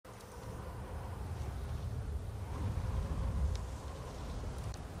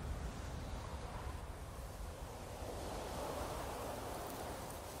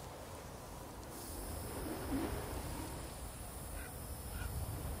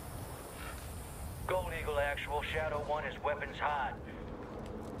Gold Eagle actual, Shadow 1 is weapons hot.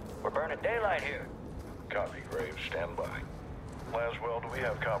 We're burning daylight here. Copy, Graves. Stand by. Laswell, do we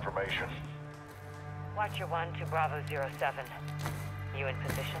have confirmation? Watcher 1 to Bravo 07. You in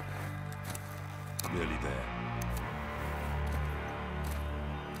position? Nearly there.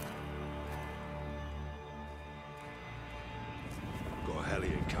 Got a heli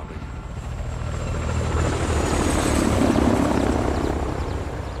incoming.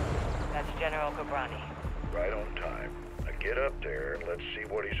 That's General Cobrani. Right on time. Now get up there and let's see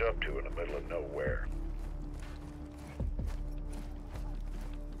what he's up to in the middle of nowhere.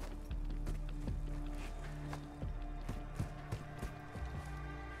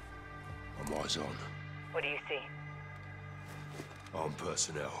 Eyes on. What do you see? Armed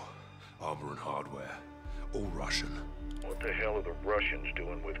personnel, armor and hardware, all Russian. What the hell are the Russians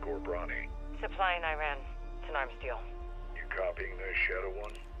doing with Gorbrani? Supplying Iran. It's an arms deal. You copying this, Shadow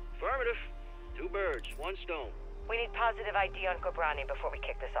 1? Affirmative. 2 birds, 1 stone. We need positive ID on Cobrani before we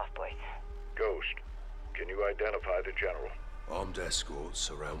kick this off, boys. Ghost, can you identify the general? Armed escorts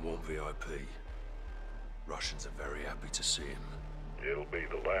around MWII. Russians are very happy to see him. It'll be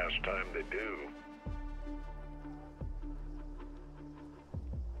the last time they do.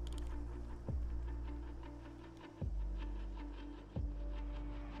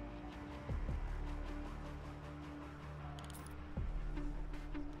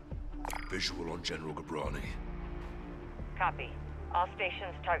 Visual on General Gabrani. Copy. All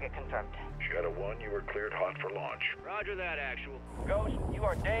stations target confirmed. Shadow 1, you are cleared hot for launch. Roger that, actual. Ghost, you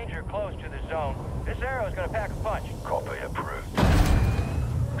are danger close to the zone. This arrow is gonna pack a punch. Copy approved.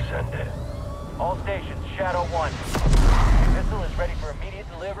 Send it. All stations, Shadow 1. Missile is ready for immediate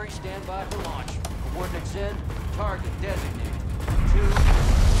delivery. Stand by for launch. Coordinates in. Target designated. 2,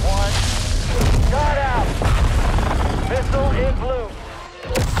 1. Shot out! Missile in blue.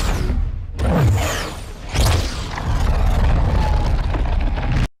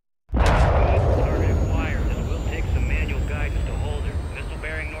 Target acquired. This will take some manual guidance to hold her. Missile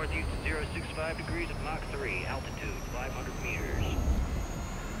bearing northeast 065 degrees at Mach 3. Altitude 500 meters.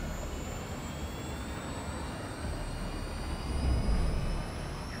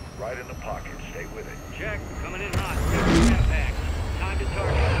 Right in the pocket. Stay with it. Check. Coming in hot. Impact. Time to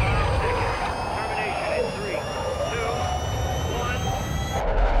target.